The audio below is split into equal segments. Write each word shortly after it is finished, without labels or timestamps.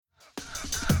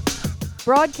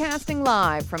Broadcasting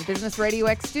live from Business Radio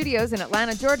X studios in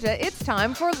Atlanta, Georgia, it's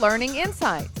time for Learning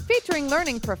Insights, featuring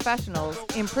learning professionals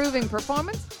improving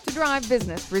performance to drive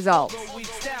business results.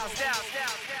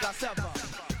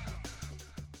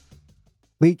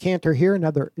 Lee Cantor here,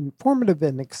 another informative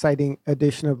and exciting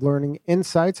edition of Learning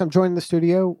Insights. I'm joined in the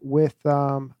studio with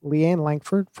Leanne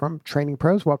Langford from Training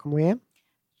Pros. Welcome, Leanne.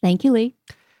 Thank you, Lee.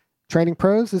 Training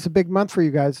Pros is a big month for you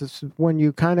guys. This is when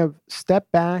you kind of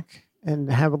step back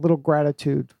and have a little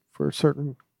gratitude for a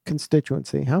certain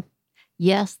constituency, huh?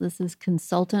 Yes, this is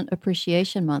Consultant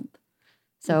Appreciation Month.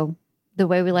 So the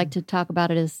way we like to talk about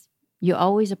it is you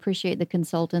always appreciate the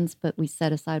consultants, but we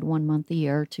set aside 1 month a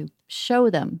year to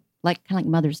show them, kind of like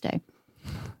Mother's Day.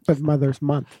 But Mother's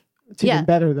Month. It's even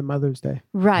better than Mother's Day.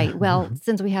 Right. Well,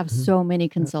 since we have so many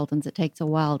consultants, it takes a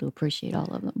while to appreciate all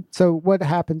of them. So what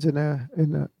happens in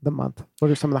the month?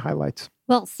 What are some of the highlights?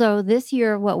 Well, so this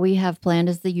year, what we have planned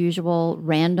is the usual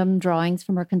random drawings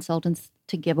from our consultants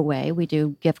to give away. We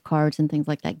do gift cards and things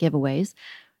like that, giveaways.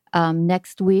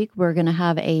 Next week, we're going to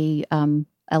have a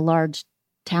large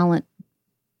talent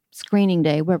screening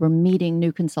day where we're meeting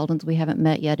new consultants we haven't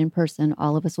met yet in person.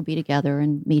 All of us will be together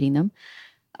and meeting them.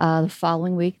 The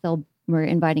following week, we're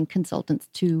inviting consultants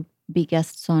to be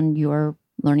guests on your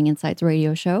Learning Insights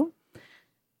radio show.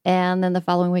 And then the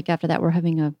following week after that, we're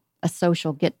having a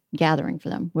social gathering for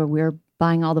them where we're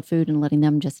buying all the food and letting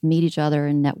them just meet each other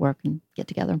and network and get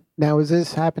together. Now, is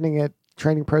this happening at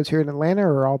Training Pros here in Atlanta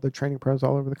or all the Training Pros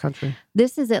all over the country?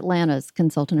 This is Atlanta's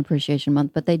Consultant Appreciation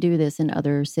Month, but they do this in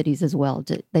other cities as well.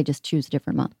 They just choose a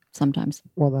different month sometimes.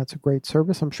 Well, that's a great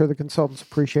service. I'm sure the consultants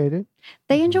appreciate it.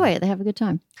 They enjoy it. They have a good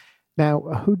time. Now,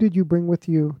 who did you bring with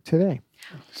you today?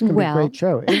 It's going to be a great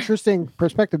show. Interesting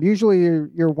perspective. Usually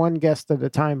you're one guest at a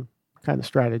time kind of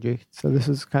strategy. So this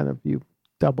is kind of you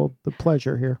doubled the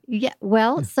pleasure here. Yeah.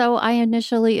 Well, so I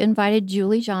initially invited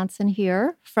Julie Johnson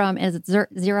here from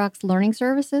Xerox Learning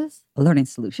Services? Learning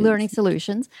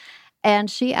Solutions.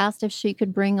 And she asked if she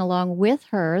could bring along with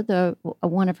her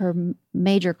one of her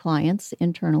major clients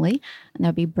internally, and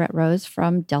that'd be Brett Rose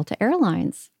from Delta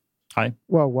Airlines. Hi.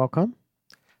 Well, welcome.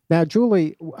 Now,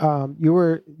 Julie,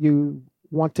 you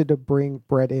wanted to bring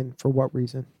Brett in for what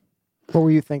reason? What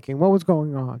were you thinking? What was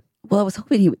going on? Well, I was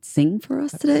hoping he would sing for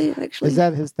us today, actually. Is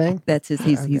that his thing? That's his.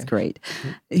 He's great.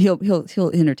 He'll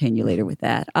entertain you later with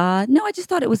that. No, I just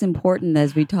thought it was important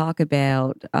as we talk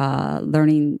about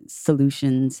learning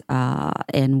solutions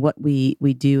and what we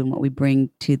do and what we bring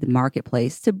to the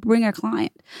marketplace to bring our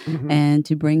client and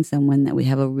to bring someone that we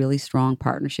have a really strong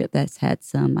partnership that's had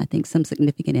some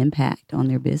significant impact on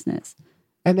their business.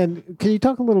 And then can you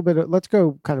talk a little bit, let's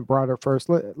go kind of broader first.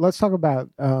 Let's talk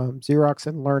about Xerox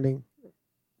and learning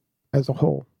as a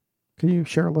whole. Can you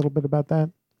share a little bit about that?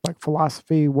 Like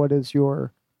philosophy, what is how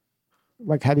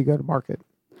do you go to market?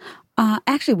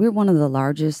 Actually, we're one of the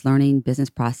largest learning business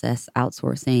process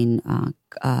outsourcing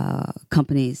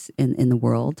companies in the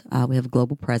world. We have a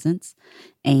global presence,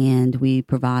 and we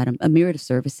provide a myriad of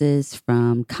services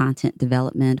from content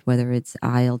development, whether it's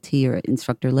ILT or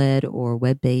instructor-led or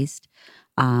web-based.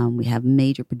 We have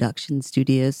major production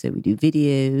studios, so we do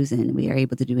videos and we are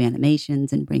able to do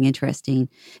animations and bring interesting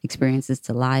experiences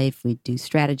to life. We do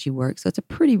strategy work. So it's a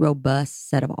pretty robust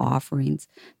set of offerings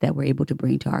that we're able to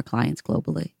bring to our clients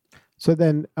globally. So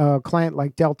then a client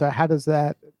like Delta, how does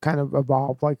that kind of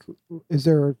evolve? Like, is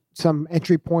there some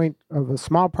entry point of a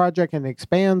small project and it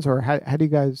expands, or how do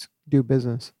you guys do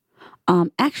business?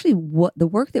 Actually, what the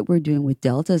work that we're doing with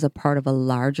Delta is a part of a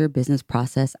larger business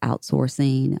process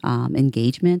outsourcing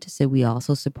engagement. So we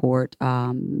also support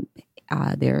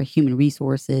their human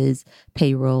resources,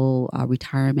 payroll,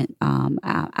 retirement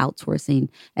outsourcing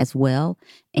as well.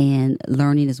 And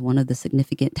learning is one of the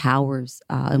significant towers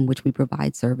in which we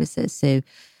provide services. So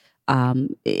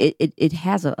it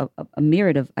has a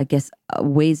myriad of,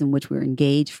 ways in which we're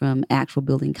engaged, from actual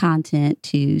building content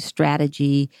to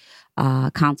strategy,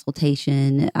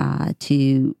 consultation,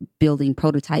 to building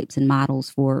prototypes and models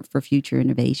for future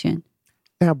innovation.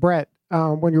 Now, Brett,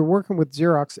 when you're working with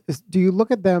Xerox, do you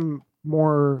look at them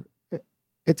more?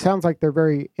 It sounds like they're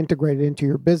very integrated into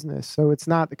your business, so it's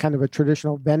not kind of a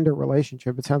traditional vendor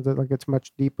relationship. It sounds like it's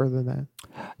much deeper than that.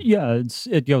 Yeah,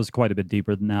 it goes quite a bit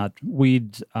deeper than that.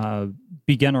 We'd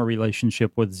began our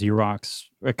relationship with Xerox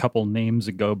a couple names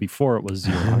ago before it was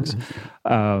Xerox.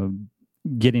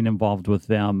 Getting involved with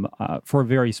them for a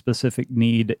very specific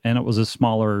need, and it was a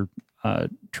smaller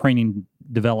training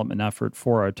development effort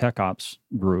for our tech ops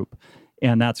group,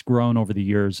 and that's grown over the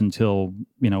years until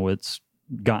it's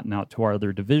gotten out to our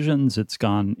other divisions. It's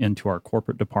gone into our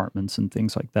corporate departments and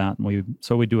things like that, and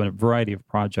we do a variety of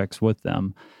projects with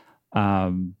them.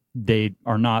 They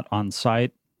are not on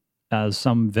site as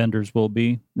some vendors will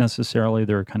be necessarily.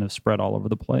 They're kind of spread all over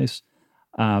the place.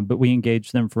 But we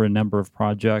engage them for a number of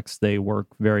projects. They work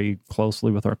very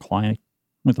closely with our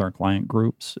client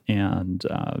groups, and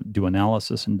do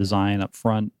analysis and design up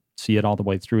front, see it all the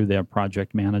way through. They have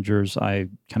project managers. I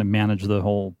kind of manage the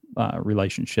whole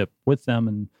relationship with them,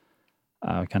 and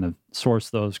kind of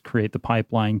source those, create the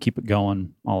pipeline, keep it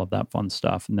going, all of that fun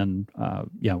stuff. And then,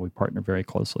 we partner very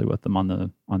closely with them on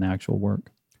the actual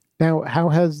work. Now, how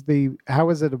has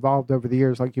it evolved over the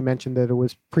years? Like you mentioned that it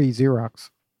was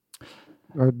pre-Xerox,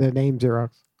 or the name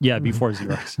Xerox. Yeah, before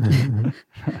Xerox.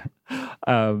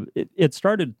 It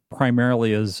started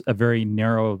primarily as a very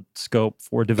narrow scope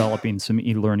for developing some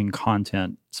e-learning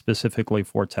content specifically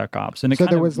for tech ops. And so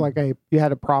there was you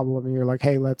had a problem and you're like,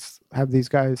 hey, let's have these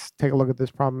guys take a look at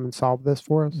this problem and solve this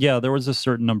for us? Yeah, there was a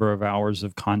certain number of hours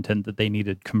of content that they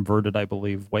needed converted, I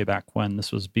believe, way back when.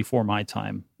 This was before my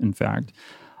time, in fact.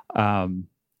 And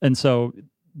so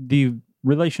the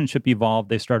relationship evolved.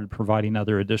 They started providing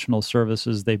other additional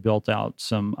services. They built out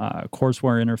some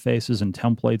courseware interfaces and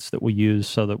templates that we use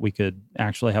so that we could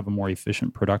actually have a more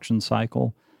efficient production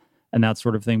cycle and that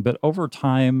sort of thing. But over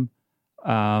time,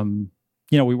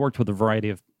 we worked with a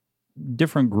variety of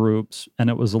different groups, and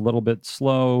it was a little bit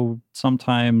slow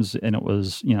sometimes, and it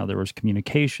was, there was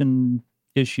communication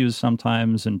issues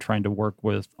sometimes, and trying to work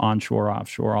with onshore,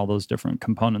 offshore, all those different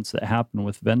components that happen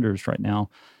with vendors right now.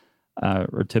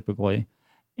 Or typically.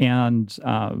 And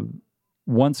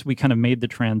once we kind of made the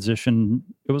transition,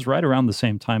 it was right around the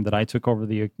same time that I took over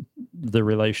the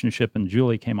relationship and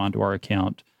Julie came onto our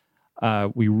account.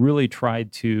 We really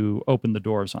tried to open the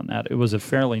doors on that. It was a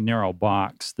fairly narrow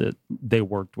box that they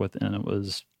worked within. It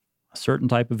was a certain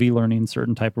type of e-learning,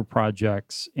 certain type of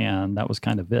projects, and that was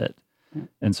kind of it.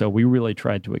 And so we really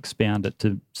tried to expand it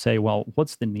to say, well,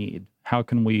 what's the need? How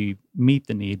can we meet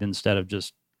the need instead of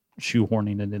just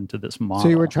shoehorning it into this model? So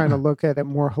you were trying to look at it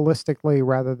more holistically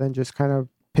rather than just kind of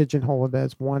pigeonhole it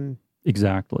as one.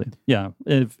 Exactly. Yeah.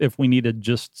 If we needed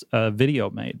just a video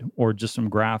made or just some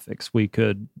graphics, we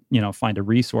could, find a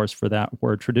resource for that,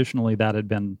 where traditionally that had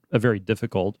been a very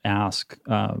difficult ask,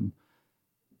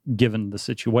 given the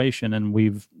situation. And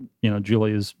we've,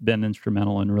 Julie has been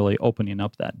instrumental in really opening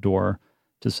up that door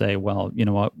to say, well, you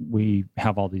know what, we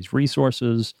have all these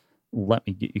resources. Let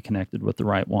me get you connected with the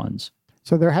right ones.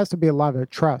 So there has to be a lot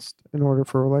of trust in order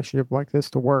for a relationship like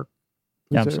this to work.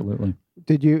 Absolutely.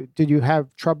 Did you have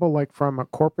trouble, like from a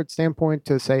corporate standpoint,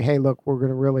 to say, hey, look, we're going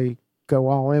to really go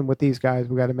all in with these guys.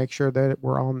 We got to make sure that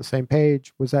we're all on the same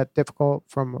page. Was that difficult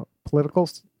from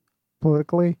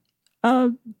politically?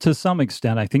 To some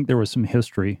extent. I think there was some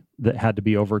history that had to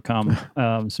be overcome,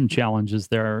 some challenges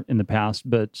there in the past.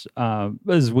 But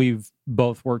as we've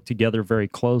both worked together very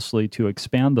closely to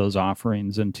expand those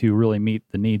offerings and to really meet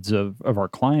the needs of our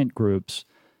client groups,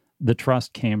 the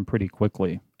trust came pretty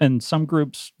quickly. And some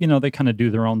groups, they kind of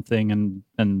do their own thing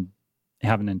and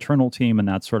have an internal team and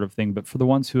that sort of thing. But for the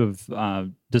ones who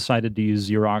have decided to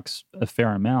use Xerox a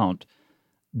fair amount,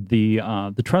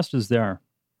 the trust is there.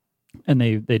 And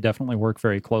they definitely work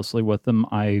very closely with them.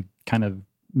 I kind of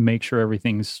make sure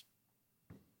everything's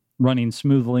running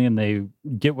smoothly and they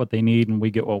get what they need and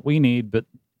we get what we need. But,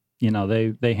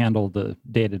 they handle the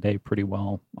day-to-day pretty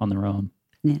well on their own.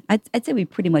 Yeah, I'd say we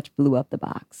pretty much blew up the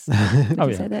box. Would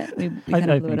you say that? We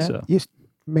I think so. You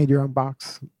made your own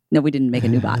box. No, we didn't make a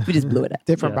new box. We just blew it up.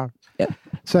 Different box. Yep.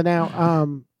 So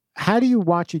now, how do you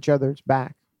watch each other's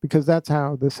back? Because that's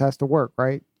how this has to work,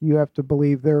 right? You have to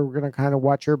believe they're going to kind of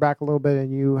watch your back a little bit,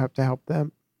 and you have to help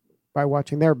them by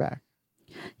watching their back.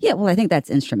 Yeah, well, I think that's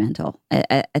instrumental.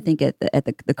 I think at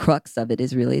the crux of it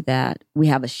is really that we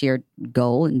have a shared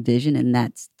goal and vision, and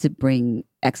that's to bring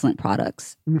excellent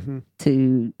products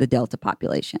to the Delta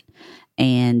population.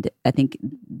 And I think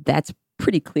that's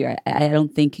pretty clear. I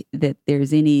don't think that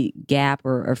there's any gap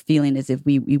or feeling as if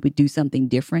we would do something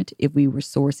different if we were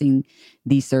sourcing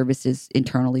these services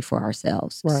internally for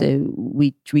ourselves. Right. So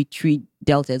we treat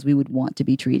Delta as we would want to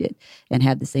be treated and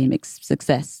have the same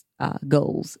success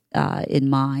goals in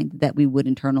mind that we would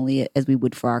internally as we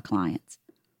would for our clients.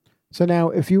 So now,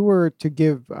 if you were to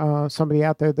give somebody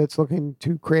out there that's looking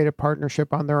to create a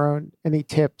partnership on their own, any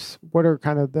tips? What are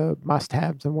kind of the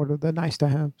must-haves and what are the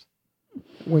nice-to-haves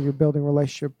when you're building a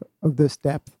relationship of this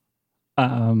depth?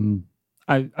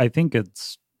 I think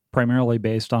it's primarily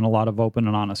based on a lot of open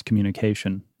and honest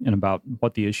communication and about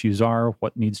what the issues are,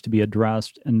 what needs to be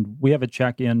addressed. And we have a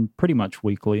check-in pretty much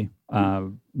weekly.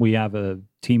 We have a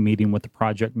team meeting with the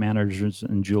project managers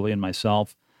and Julie and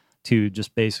myself to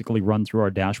just basically run through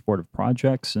our dashboard of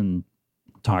projects and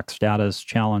talk status,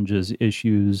 challenges,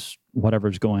 issues,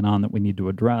 whatever's going on that we need to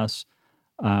address.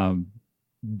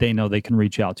 they know they can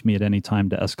reach out to me at any time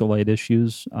to escalate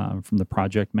issues from the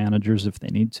project managers if they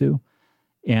need to.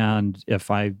 And if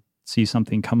I see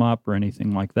something come up or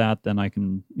anything like that, then I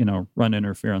can, run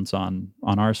interference on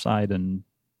our side and,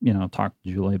 talk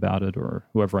to Julie about it or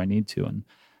whoever I need to. And,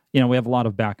 we have a lot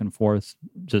of back and forth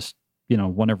just,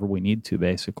 whenever we need to,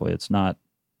 basically. It's not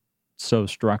so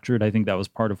structured. I think that was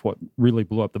part of what really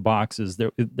blew up the box is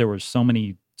there were so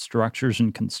many structures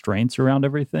and constraints around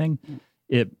everything.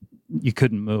 You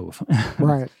couldn't move.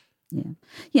 Right.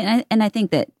 Yeah. And I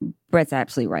think that Brett's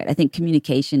absolutely right. I think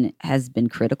communication has been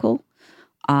critical,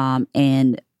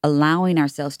 and allowing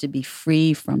ourselves to be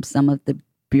free from some of the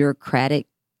bureaucratic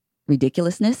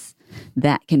ridiculousness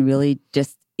that can really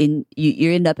just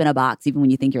you end up in a box even when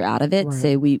you think you're out of it. Right.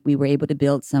 So we were able to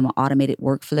build some automated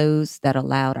workflows that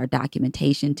allowed our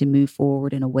documentation to move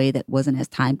forward in a way that wasn't as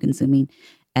time consuming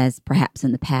as perhaps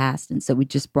in the past. And so we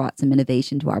just brought some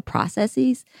innovation to our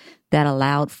processes that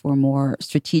allowed for more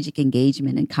strategic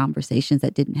engagement and conversations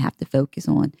that didn't have to focus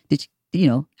on,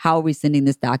 how are we sending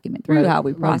this document through? Right. How are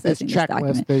we Like processing this this checklist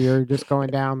document? that you're just going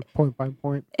down point by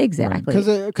point. Exactly.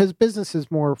 Because business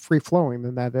is more free flowing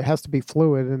than that. It has to be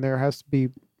fluid, and there has to be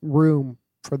room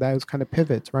for those kind of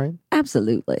pivots, right?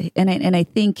 Absolutely. And I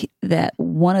think that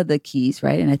one of the keys,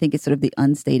 right, and I think it's sort of the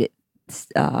unstated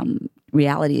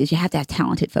reality is you have to have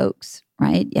talented folks,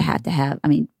 right? You have to have,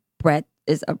 Brett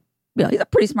is he's a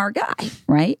pretty smart guy,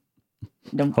 right?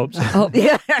 Don't hope so. Oh,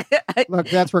 yeah. Look,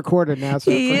 that's recorded now,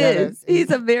 so He forget is. it. He's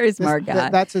a very smart guy.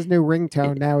 That's his new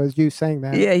ringtone now, is you saying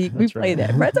that. Yeah, we That's play right.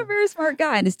 that. Brett's a very smart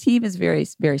guy, and his team is very,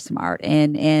 very smart.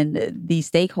 And the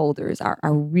stakeholders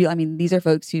are real. These are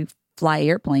folks who fly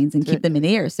airplanes and keep them in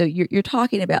the air. So you're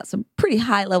talking about some pretty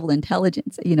high level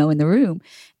intelligence, in the room.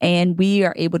 And we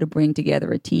are able to bring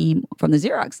together a team from the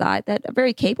Xerox side that are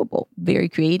very capable, very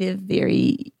creative,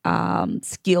 very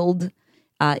skilled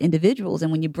individuals.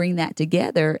 And when you bring that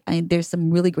together, there's some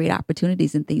really great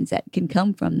opportunities and things that can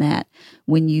come from that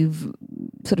when you've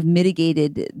sort of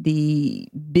mitigated the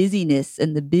busyness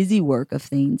and the busy work of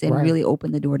things and Right. really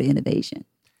opened the door to innovation.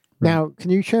 Now, can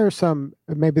you share some,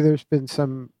 maybe there's been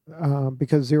some,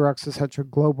 because Xerox is such a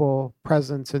global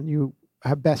presence and you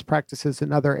have best practices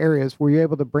in other areas, were you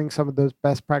able to bring some of those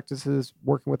best practices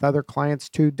working with other clients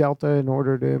to Delta in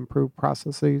order to improve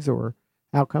processes or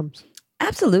outcomes?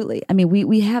 Absolutely.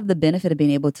 We have the benefit of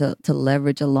being able to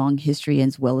leverage a long history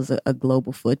as well as a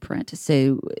global footprint.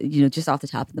 So, just off the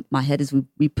top of my head is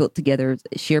we put together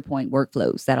SharePoint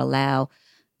workflows that allow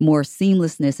more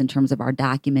seamlessness in terms of our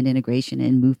document integration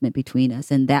and movement between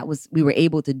us. And we were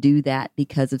able to do that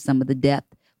because of some of the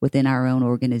depth within our own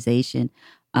organization.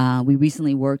 We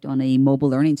recently worked on a mobile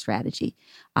learning strategy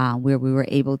where we were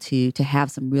able to have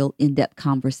some real in-depth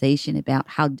conversation about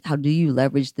how do you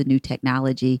leverage the new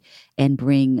technology and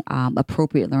bring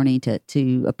appropriate learning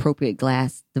to appropriate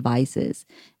glass devices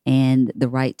and the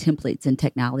right templates and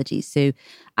technology. So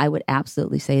I would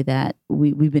absolutely say that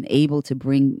we've been able to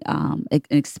bring an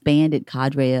expanded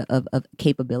cadre of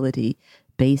capability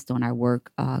based on our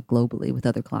work globally with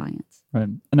other clients. Right.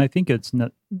 And I think it's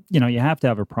not, you have to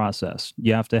have a process.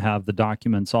 You have to have the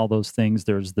documents, all those things.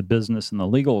 There's the business and the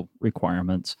legal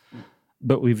requirements.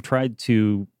 But we've tried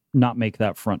to not make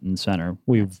that front and center.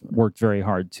 We've worked very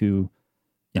hard to,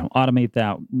 automate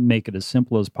that, make it as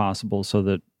simple as possible so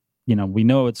that, we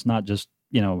know it's not just,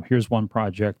 here's one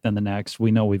project, then the next. We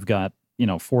know we've got,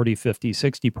 40, 50,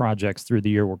 60 projects through the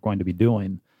year we're going to be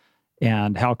doing.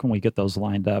 And how can we get those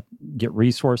lined up, get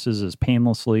resources as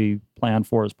painlessly planned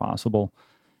for as possible,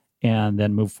 and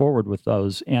then move forward with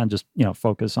those and just,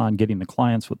 focus on getting the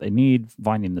clients what they need,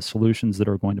 finding the solutions that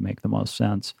are going to make the most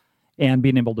sense, and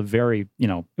being able to vary,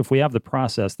 if we have the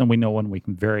process, then we know when we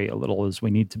can vary a little as we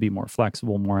need to be more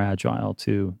flexible, more agile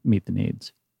to meet the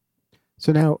needs.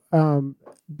 So now,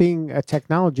 being a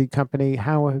technology company,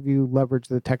 how have you leveraged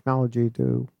the technology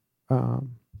to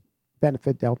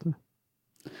benefit Delta?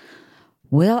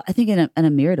 Well, I think in a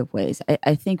myriad of ways.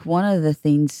 I think one of the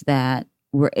things that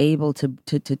we're able to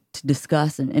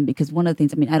discuss, and because one of the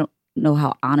things, I don't know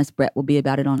how honest Brett will be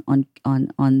about it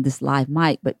on this live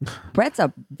mic, but Brett's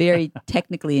a very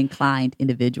technically inclined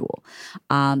individual.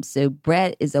 So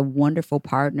Brett is a wonderful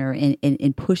partner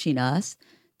in pushing us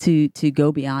to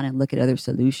go beyond and look at other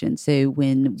solutions. So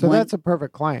that's a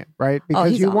perfect client, right?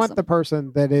 Because you want awesome. the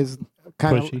person that is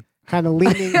Pushy. kind of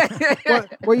leaning.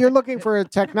 well, you're looking for a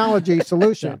technology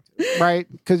solution, right?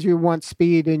 Because you want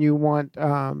speed and you want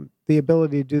the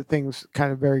ability to do things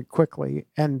kind of very quickly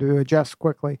and to adjust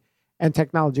quickly. And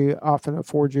technology often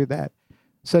affords you that.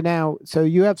 So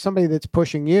you have somebody that's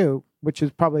pushing you, which is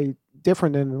probably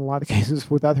different in a lot of cases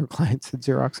with other clients that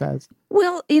Xerox has.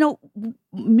 Well,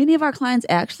 many of our clients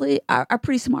actually are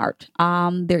pretty smart.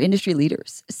 They're industry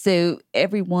leaders. So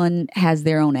everyone has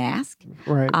their own ask.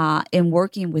 Right. In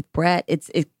working with Brett, it's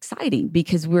exciting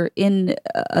because we're in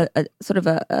a sort of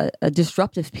a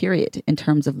disruptive period in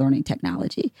terms of learning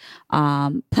technology.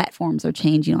 Platforms are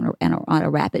changing on a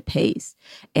rapid pace.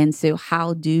 And so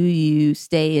how do you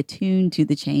stay attuned to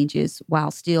the changes while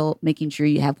still making sure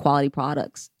you have quality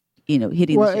products?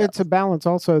 Hitting well, the shelves. It's a balance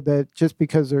also that just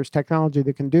because there's technology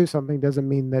that can do something doesn't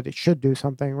mean that it should do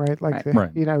something, right? Like,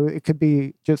 Right. It could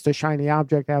be just a shiny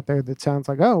object out there that sounds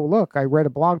like, oh, look, I read a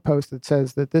blog post that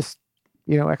says that this,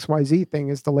 XYZ thing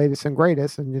is the latest and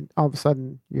greatest. And all of a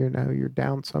sudden, you're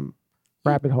down some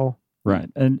rabbit hole. Right.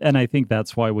 And I think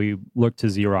that's why we look to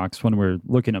Xerox when we're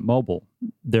looking at mobile.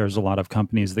 There's a lot of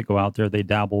companies that go out there, they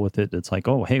dabble with it. It's like,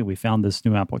 oh, hey, we found this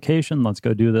new application. Let's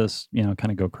go do this, kind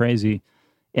of go crazy.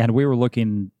 And we were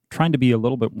trying to be a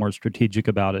little bit more strategic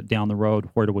about it down the road.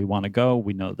 Where do we want to go?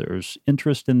 We know there's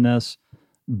interest in this,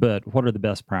 but what are the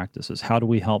best practices? How do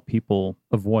we help people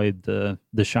avoid the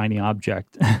shiny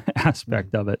object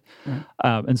aspect of it? Right.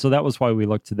 And so that was why we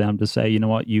looked to them to say, you know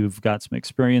what, you've got some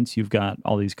experience, you've got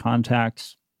all these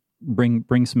contacts,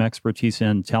 bring some expertise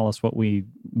in, tell us what we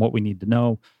need to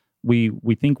know. We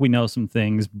think we know some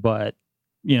things, but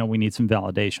we need some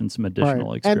validation, some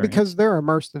additional experience. And because they're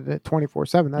immersed in it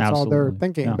 24/7, that's all they're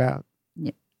thinking about.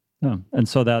 Yeah. And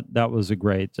so that was a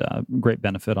great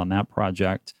benefit on that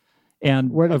project.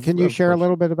 And can you share a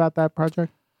little bit about that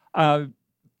project?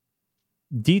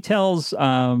 Details,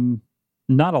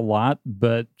 not a lot,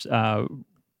 but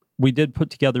we did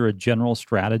put together a general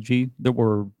strategy that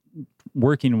we're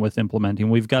working with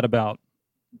implementing. We've got about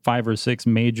 5 or 6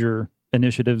 major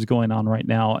initiatives going on right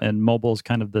now, and mobile is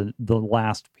kind of the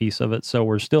last piece of it. So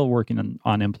we're still working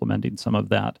on implementing some of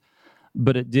that.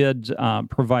 But it did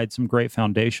provide some great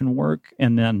foundation work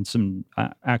and then some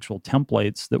actual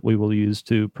templates that we will use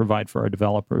to provide for our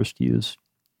developers to use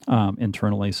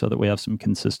internally so that we have some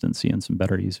consistency and some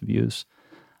better ease of use.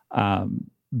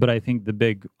 But I think the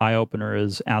big eye-opener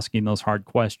is asking those hard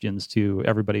questions to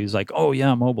everybody who's like, oh,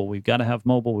 yeah, mobile. We've got to have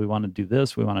mobile. We want to do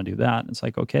this. We want to do that. And it's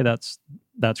like, okay, that's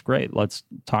great. Let's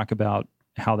talk about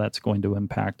how that's going to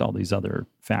impact all these other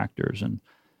factors and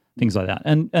things like that.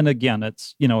 And again,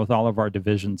 it's, with all of our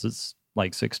divisions, it's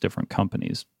like 6 different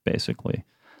companies, basically,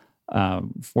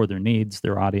 for their needs,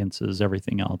 their audiences,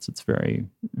 everything else. It's very,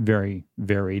 very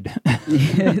varied.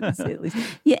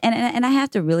 Yeah, and I have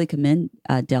to really commend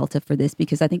Delta for this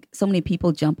because I think so many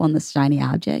people jump on the shiny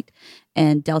object,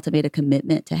 and Delta made a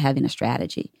commitment to having a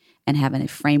strategy and having a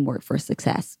framework for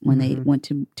success when they went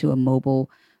to a mobile,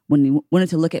 when we wanted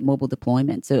to look at mobile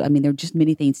deployment. So, I mean, there are just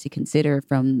many things to consider,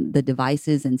 from the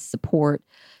devices and support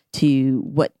to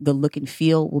what the look and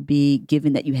feel will be,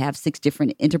 given that you have 6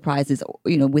 different enterprises,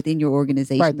 within your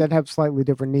organization. Right, that have slightly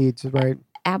different needs, right?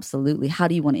 Absolutely. How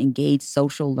do you want to engage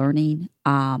social learning?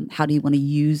 How do you want to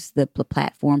use the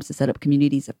platforms to set up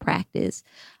communities of practice?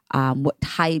 What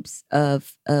types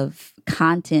of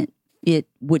content fit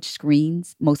which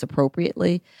screens most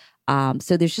appropriately?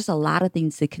 So there's just a lot of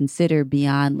things to consider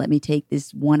beyond, let me take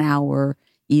this 1 hour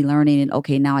e-learning and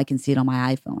okay, now I can see it on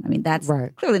my iPhone. I mean, that's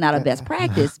clearly not a best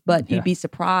practice, but you'd be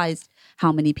surprised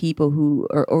how many people who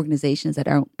are organizations that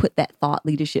don't put that thought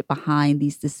leadership behind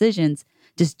these decisions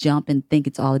just jump and think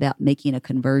it's all about making a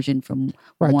conversion from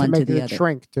one to the other.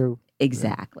 Shrink to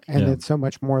exactly. And it's so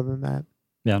much more than that.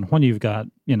 Yeah, and when you've got,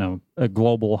 a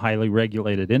global, highly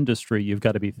regulated industry, you've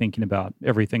got to be thinking about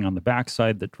everything on the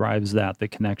backside that drives that, the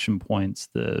connection points,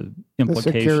 the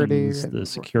implications, the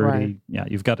security. Right. Yeah,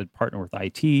 you've got to partner with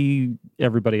IT,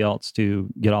 everybody else to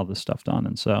get all this stuff done.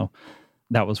 And so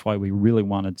that was why we really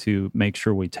wanted to make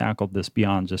sure we tackled this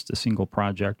beyond just a single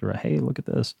project or a, hey, look at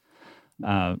this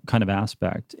kind of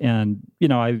aspect. And,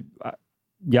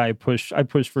 I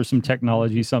push for some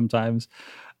technology sometimes.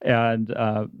 And,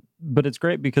 but it's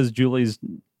great because Julie's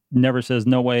never says,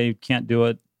 no way, can't do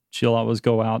it. She'll always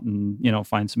go out and,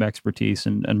 find some expertise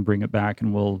and bring it back,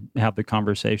 and we'll have the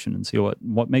conversation and see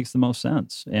what makes the most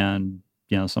sense. And,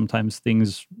 sometimes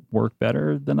things work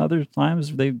better than other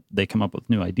times. They come up with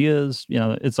new ideas.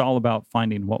 It's all about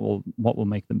finding what will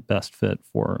make the best fit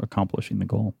for accomplishing the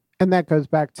goal. And that goes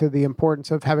back to the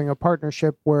importance of having a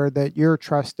partnership where that you're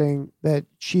trusting that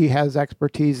she has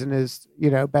expertise and is,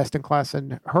 best in class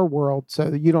in her world.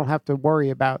 So you don't have to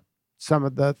worry about some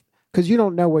of because you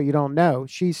don't know what you don't know.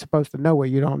 She's supposed to know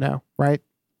what you don't know, right?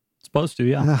 Supposed to,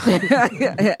 yeah.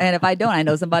 And if I don't, I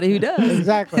know somebody who does.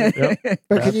 Exactly. Yep.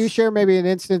 But can you share maybe an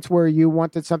instance where you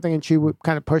wanted something and she would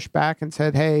kind of push back and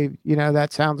said, hey,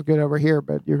 that sounds good over here,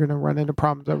 but you're going to run into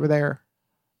problems over there?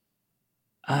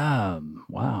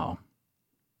 Wow.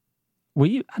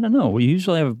 I don't know. We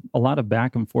usually have a lot of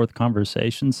back and forth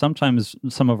conversations. Sometimes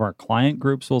some of our client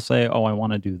groups will say, "Oh, I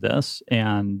want to do this,"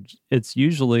 and it's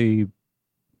usually,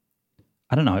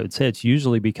 I don't know. I would say it's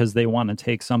usually because they want to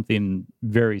take something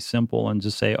very simple and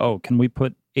just say, "Oh, can we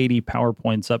put 80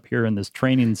 PowerPoints up here in this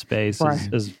training space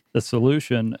Right. as a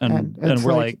solution?" And it's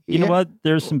we're like, like, you know yeah. what?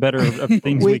 There's some better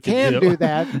things We we can could do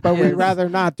that, but we'd Yes. rather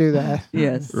not do that.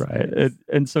 Yes. Right.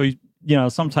 And so,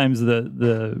 sometimes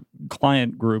the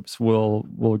client groups will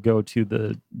go to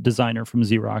the designer from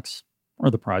Xerox or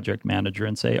the project manager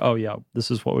and say, "Oh yeah,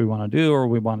 this is what we want to do," or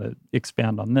 "We want to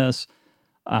expand on this,"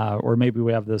 or maybe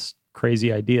we have this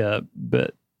crazy idea.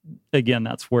 But again,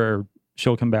 that's where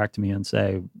she'll come back to me and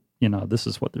say, "This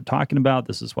is what they're talking about.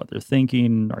 This is what they're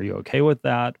thinking. Are you okay with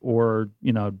that?" Or,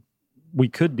 we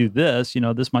could do this,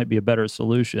 this might be a better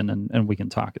solution, and we can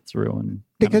talk it through. And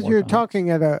Because you're on it. talking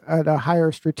at a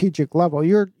higher strategic level.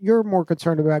 You're more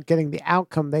concerned about getting the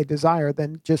outcome they desire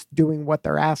than just doing what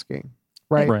they're asking,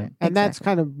 right? Right. And that's Exactly.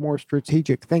 kind of more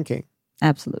strategic thinking.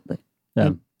 Absolutely.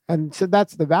 Yeah. And so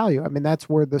that's the value. I mean, that's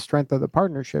where the strength of the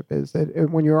partnership is, that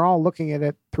when you're all looking at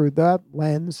it through that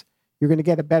lens, you're going to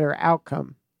get a better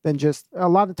outcome than just, a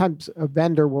lot of times a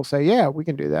vendor will say, "Yeah, we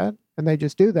can do that." And they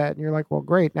just do that. And you're like, "Well,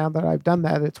 great. Now that I've done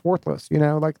that, it's worthless."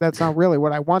 Like that's not really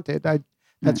what I wanted.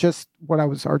 That's just what I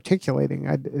was articulating.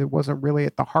 It wasn't really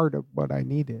at the heart of what I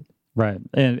needed. Right.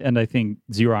 And I think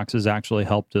Xerox has actually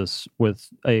helped us with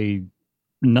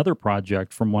another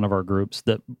project from one of our groups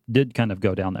that did kind of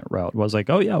go down that route. It was like,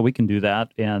 "Oh yeah, we can do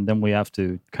that." And then we have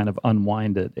to kind of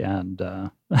unwind it and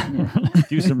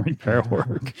do some repair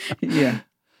work. Yeah.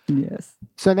 Yes.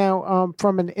 So now,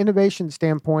 from an innovation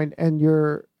standpoint, and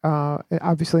you're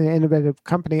obviously an innovative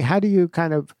company, how do you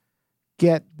kind of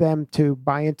get them to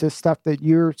buy into stuff that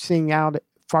you're seeing out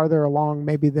farther along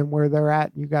maybe than where they're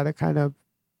at? You got to kind of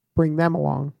bring them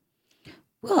along.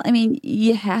 Well, I mean,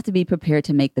 you have to be prepared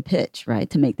to make the pitch, right?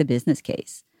 To make the business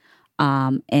case.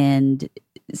 And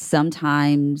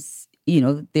sometimes,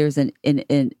 there's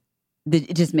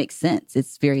it just makes sense.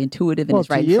 It's very intuitive and Well, it's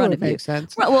right to in you, front it of you. makes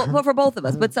sense. Right, well, for both of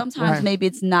us, but sometimes Right. maybe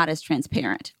it's not as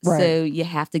transparent. Right. So you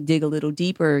have to dig a little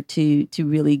deeper to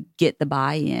really get the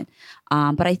buy-in.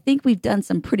 But I think we've done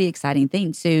some pretty exciting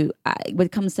things. So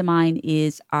what comes to mind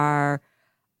is our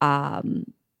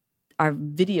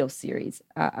video series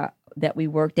that we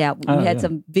worked out. We had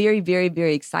some very, very,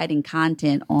 very exciting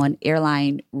content on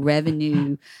airline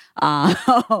revenue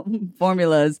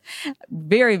formulas.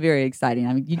 Very, very exciting.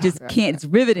 I mean, you just can't. It's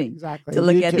riveting Exactly. to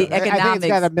look at the YouTube. I think it's economics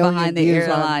got 1 million behind the views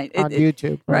airline. on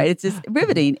YouTube. Right. It's just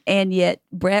riveting. And yet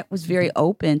Brett was very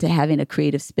open to having a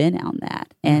creative spin on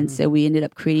that. And so we ended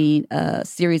up creating a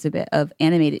series of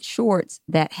animated shorts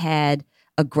that had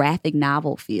a graphic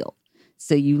novel feel.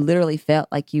 So you literally felt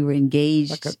like you were engaged.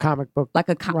 Like a comic book. Like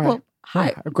a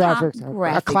Right. A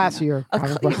classier,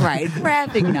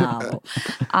 graphic novel,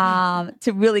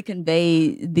 to really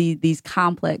convey these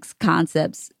complex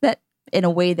concepts that in a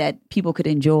way that people could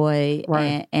enjoy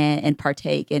Right. and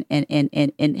partake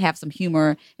and have some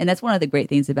humor. And that's one of the great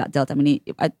things about Delta. I mean,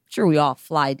 I'm sure we all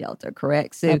fly Delta,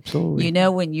 correct? So Absolutely.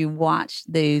 when you watch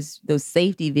those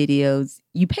safety videos,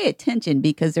 you pay attention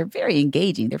because they're very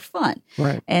engaging. They're fun.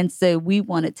 Right. And so we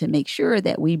wanted to make sure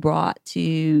that we brought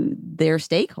to their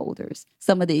stakeholders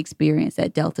some of the experience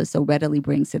that Delta so readily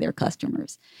brings to their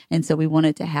customers. And so we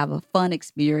wanted to have a fun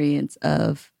experience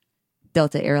of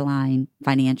Delta Airline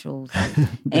financials.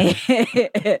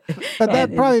 But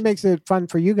that probably makes it fun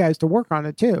for you guys to work on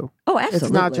it too. Oh, absolutely.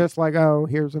 It's not just like, "Oh,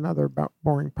 here's another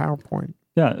boring PowerPoint."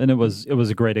 Yeah, and it was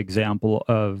a great example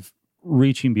of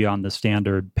reaching beyond the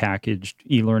standard packaged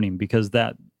e-learning, because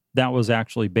that was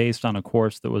actually based on a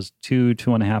course that was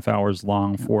 2.5 hours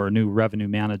long for new revenue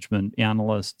management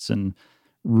analysts, and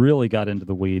really got into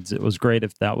the weeds. It was great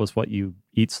if that was what you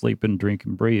eat, sleep, and drink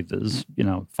and breathe is,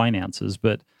 finances.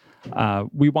 But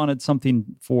we wanted something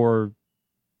for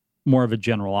more of a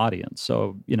general audience.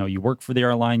 So, you work for the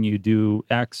airline, you do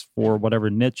X for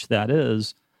whatever niche that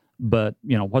is, but,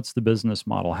 what's the business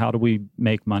model? How do we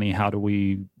make money? How do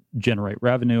we generate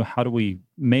revenue? How do we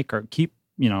keep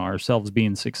ourselves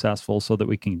being successful so that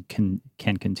we can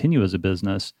continue as a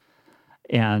business?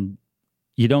 And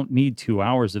you don't need 2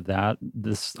 hours of that.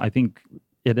 I think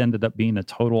it ended up being a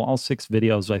total, all 6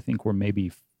 videos, I think, were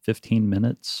maybe 15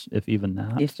 minutes, if even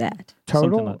that. If that. Total?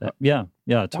 Something like that. Yeah.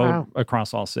 Total Wow.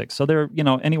 across all 6. So they're,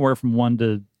 anywhere from 1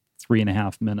 to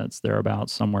 3.5 minutes,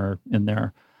 thereabouts, somewhere in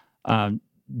there.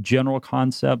 General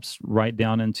concepts right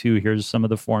down into, here's some of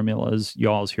the formulas. You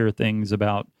always hear things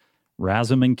about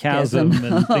RASM and CASM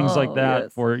and things like that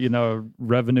Yes. for,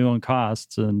 revenue and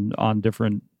costs and on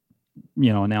different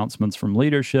announcements from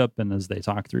leadership, and as they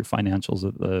talk through financials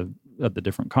at the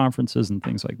different conferences and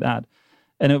things like that.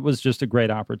 And it was just a great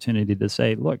opportunity to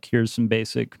say, look, here's some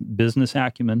basic business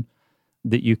acumen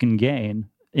that you can gain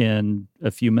in a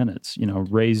few minutes.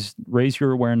 Raise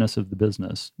your awareness of the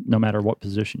business, no matter what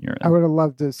position you're in. I would have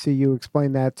loved to see you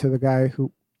explain that to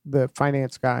the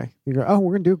finance guy. You go, oh,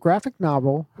 we're going to do a graphic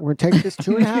novel. We're going to take this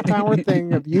 2.5 hour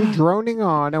thing of you droning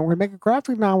on, and we're going to make a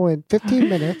graphic novel in 15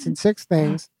 minutes and 6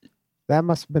 things. That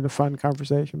must have been a fun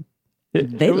conversation.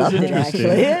 They loved it, actually.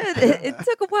 It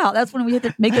took a while. That's when we had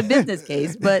to make the business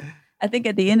case. But I think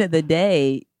at the end of the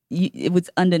day, it was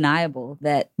undeniable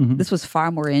that this was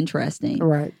far more interesting.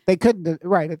 Right. They couldn't,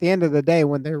 right. At the end of the day,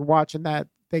 when they're watching that,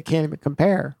 they can't even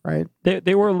compare, right?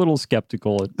 They were a little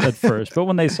skeptical at first, but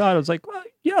when they saw it, it was like, well,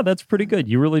 yeah, that's pretty good.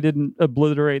 You really didn't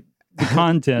obliterate the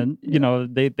content.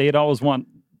 They'd always want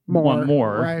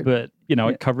more, right. But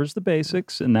it covers the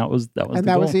basics, and that was the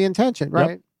goal. Was the intention, right?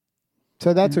 Yep.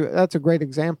 So that's a great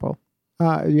example.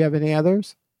 You have any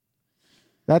others?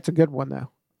 That's a good one, though.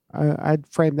 I'd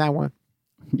frame that one.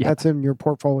 Yeah. That's in your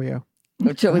portfolio.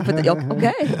 Shall we put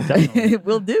okay?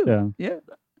 We'll do. Yeah.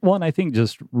 Well, and I think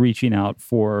just reaching out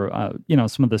for,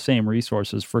 some of the same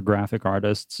resources for graphic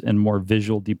artists and more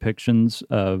visual depictions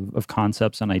of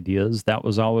concepts and ideas, that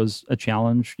was always a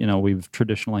challenge. We've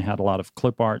traditionally had a lot of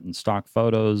clip art and stock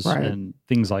photos and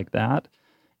things like that.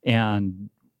 And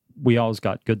we always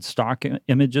got good stock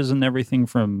images and everything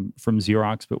from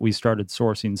Xerox, but we started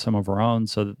sourcing some of our own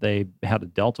so that they had a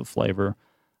Delta flavor,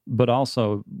 but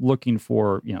also looking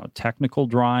for, technical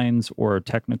drawings or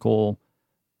technical,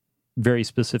 very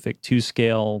specific to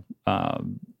scale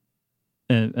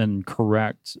and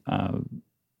correct,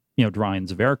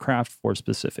 drawings of aircraft for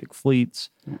specific fleets,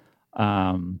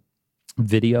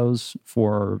 videos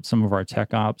for some of our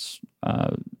tech ops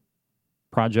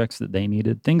projects that they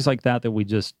needed, things like that we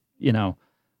just,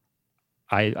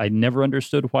 I never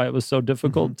understood why it was so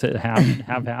difficult to have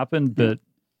happen, but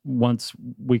once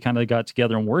we kind of got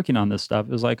together and working on this stuff,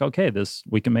 it was like, okay,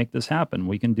 we can make this happen.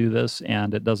 We can do this,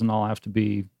 and it doesn't all have to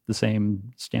be the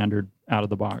same standard out of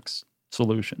the box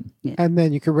solution. Yeah. And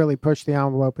then you could really push the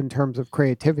envelope in terms of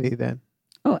creativity then.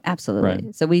 Oh, absolutely.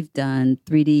 Right. So we've done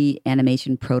 3D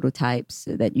animation prototypes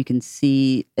that you can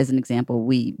see. As an example,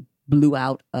 we blew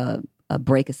out a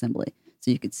brake assembly. So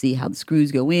you could see how the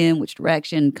screws go in, which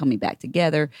direction, coming back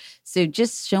together. So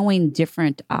just showing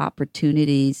different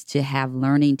opportunities to have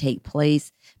learning take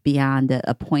place beyond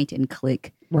a point and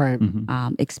click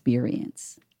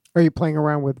experience. Are you playing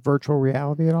around with virtual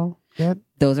reality at all yet?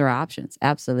 Those are options.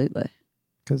 Absolutely.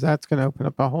 Because that's going to open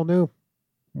up a whole new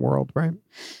world, right?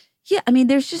 Yeah. I mean,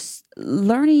 there's just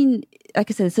learning,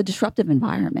 like I said, it's a disruptive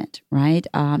environment, right?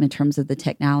 In terms of the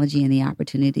technology and the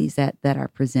opportunities that are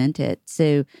presented.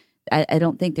 So I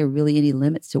don't think there are really any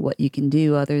limits to what you can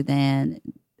do other than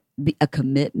a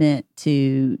commitment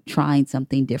to trying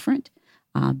something different,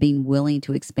 being willing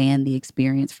to expand the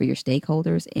experience for your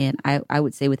stakeholders. And I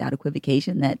would say without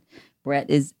equivocation that Brett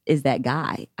is that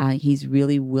guy. He's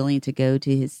really willing to go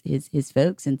to his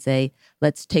folks and say,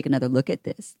 let's take another look at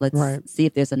this. Let's see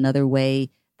if there's another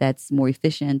way that's more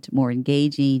efficient, more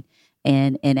engaging,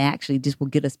 and actually just will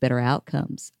get us better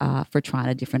outcomes for trying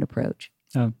a different approach.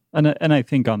 And I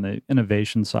think on the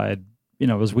innovation side,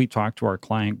 as we talk to our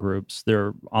client groups,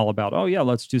 they're all about, oh yeah,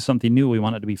 let's do something new. We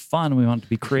want it to be fun. We want it to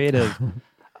be creative.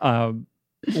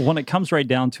 When it comes right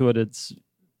down to it, it's,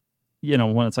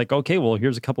 when it's like, okay, well,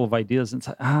 here's a couple of ideas. And it's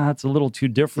like, it's a little too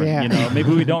different. Yeah.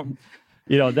 Maybe we don't,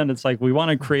 then it's like we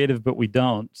want it creative, but we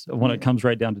don't when it comes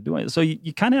right down to doing it. So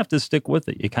you kind of have to stick with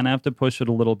it. You kind of have to push it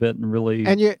a little bit and really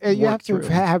you have to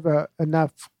have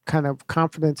enough kind of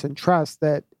confidence and trust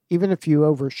that even if you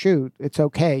overshoot, it's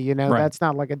okay. That's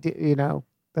not like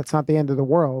that's not the end of the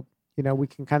world. We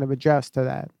can kind of adjust to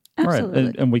that. Absolutely.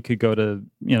 Right. And we could go to,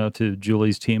 to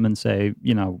Julie's team and say,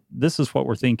 this is what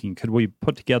we're thinking. Could we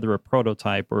put together a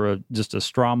prototype or just a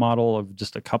straw model of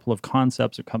just a couple of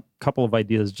concepts, a couple of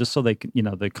ideas, just so they can,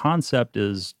 the concept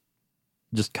is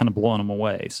just kind of blowing them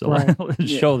away. So let's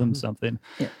show them something.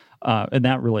 Yeah. And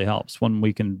that really helps when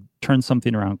we can turn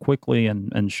something around quickly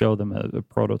and show them a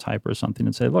prototype or something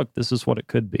and say, look, this is what it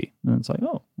could be. And it's like,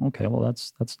 oh, okay, well,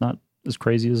 that's not as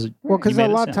crazy as because a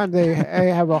lot of times they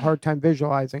have a hard time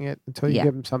visualizing it until you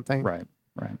give them something. Right.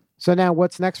 So now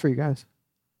what's next for you guys?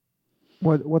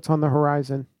 What's on the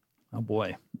horizon? Oh,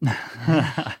 boy.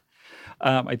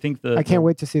 I think I can't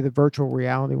wait to see the virtual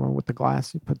reality one with the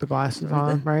glasses. You put the glasses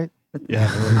on, right?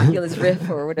 Yeah, Oculus Rift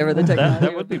or whatever the technology.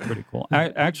 that would be pretty cool.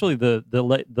 Actually, the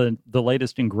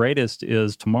latest and greatest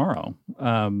is tomorrow.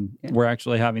 We're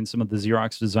actually having some of the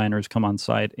Xerox designers come on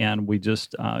site, and we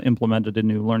just implemented a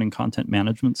new learning content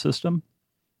management system,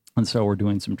 and so we're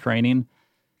doing some training.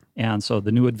 And so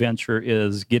the new adventure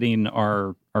is getting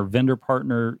our vendor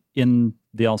partner in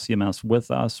the LCMS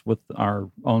with us, with our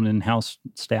own in-house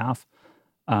staff.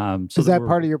 So is that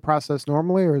part of your process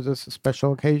normally, or is this a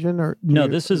special occasion? Or no,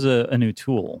 this is a new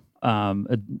tool from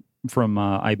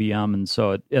IBM, and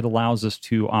so it allows us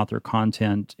to author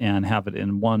content and have it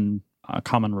in one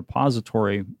common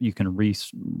repository. You can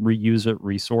reuse it,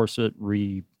 resource it,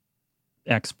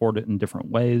 re-export it in different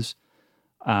ways.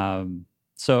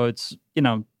 So it's,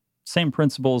 same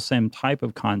principles, same type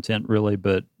of content really,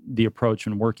 but the approach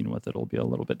in working with it will be a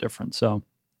little bit different. So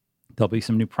there'll be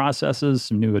some new processes,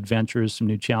 some new adventures, some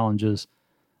new challenges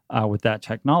with that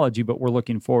technology, but we're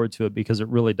looking forward to it because it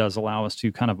really does allow us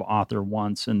to kind of author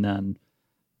once and then,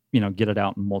 get it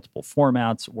out in multiple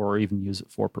formats, or even use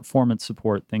it for performance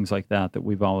support, things like that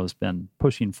we've always been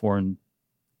pushing for. And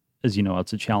as you know,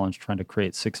 it's a challenge trying to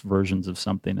create 6 versions of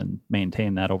something and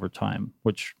maintain that over time,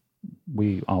 which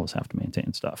we always have to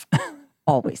maintain stuff.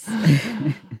 Always.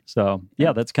 So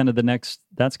yeah, that's kind of the next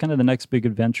big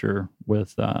adventure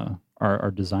with our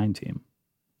design team.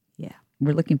 Yeah,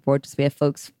 we're looking forward to it. We have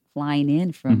folks flying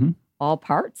in from all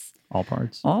parts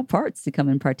to come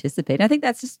and participate. And I think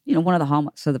that's just one of the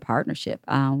hallmarks of the partnership.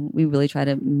 We really try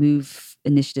to move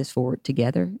initiatives forward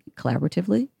together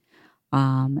collaboratively,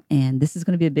 and this is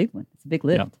going to be a big one. It's a big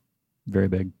lift. Yeah, very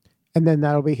big. And then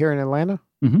that'll be here in Atlanta.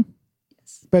 Mm-hmm.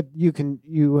 But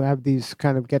you have these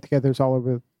kind of get-togethers all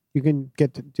over. You can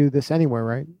get to do this anywhere,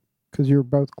 right? Because you're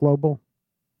both global.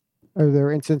 Are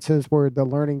there instances where the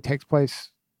learning takes place,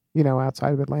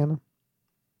 outside of Atlanta?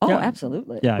 Oh, yeah.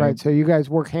 Absolutely. Yeah. Right. So you guys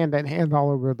work hand in hand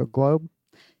all over the globe.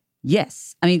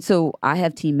 Yes. I mean, so I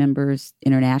have team members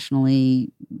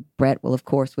internationally. Brett, well, of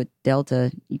course, with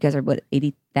Delta, you guys are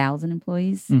 80,000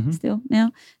 employees still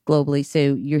now globally. So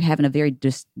you're having a very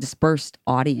dispersed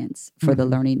audience for the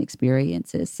learning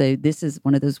experiences. So this is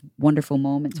one of those wonderful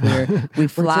moments where we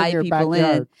fly people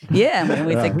backyard. in. Yeah. And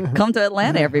we say, come to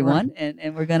Atlanta, everyone.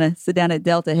 And we're going to sit down at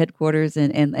Delta headquarters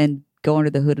and go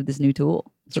under the hood of this new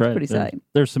tool. So That's it's pretty exciting.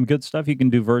 There's some good stuff you can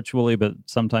do virtually, but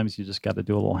sometimes you just got to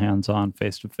do a little hands-on,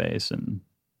 face-to-face, and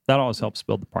that always helps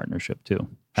build the partnership too.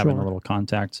 Having a little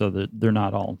contact so that they're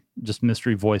not all just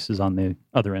mystery voices on the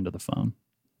other end of the phone.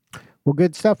 Well,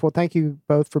 good stuff. Well, thank you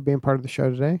both for being part of the show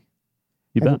today.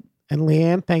 You bet. And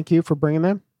Leanne, thank you for bringing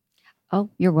them. Oh,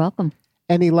 you're welcome.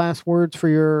 Any last words for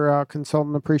your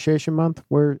Consultant Appreciation Month?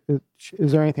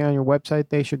 Is there anything on your website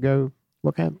they should go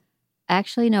look at?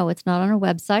 Actually, no, it's not on our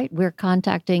website. We're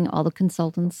contacting all the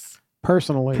consultants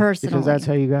Personally. Because that's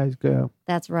how you guys go.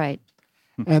 That's right.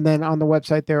 And then on the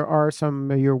website, there are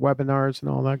some of your webinars and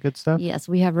all that good stuff? Yes,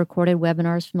 we have recorded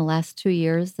webinars from the last 2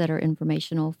 years that are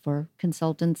informational for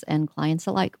consultants and clients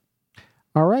alike.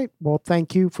 All right. Well,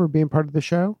 thank you for being part of the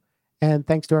show. And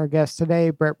thanks to our guests today,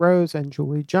 Brett Rose and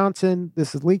Julie Johnson.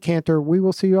 This is Lee Cantor. We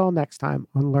will see you all next time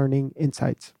on Learning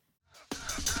Insights.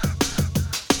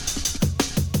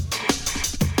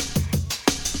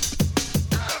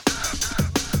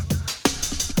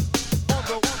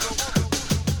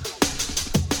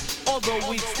 Although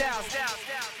we style,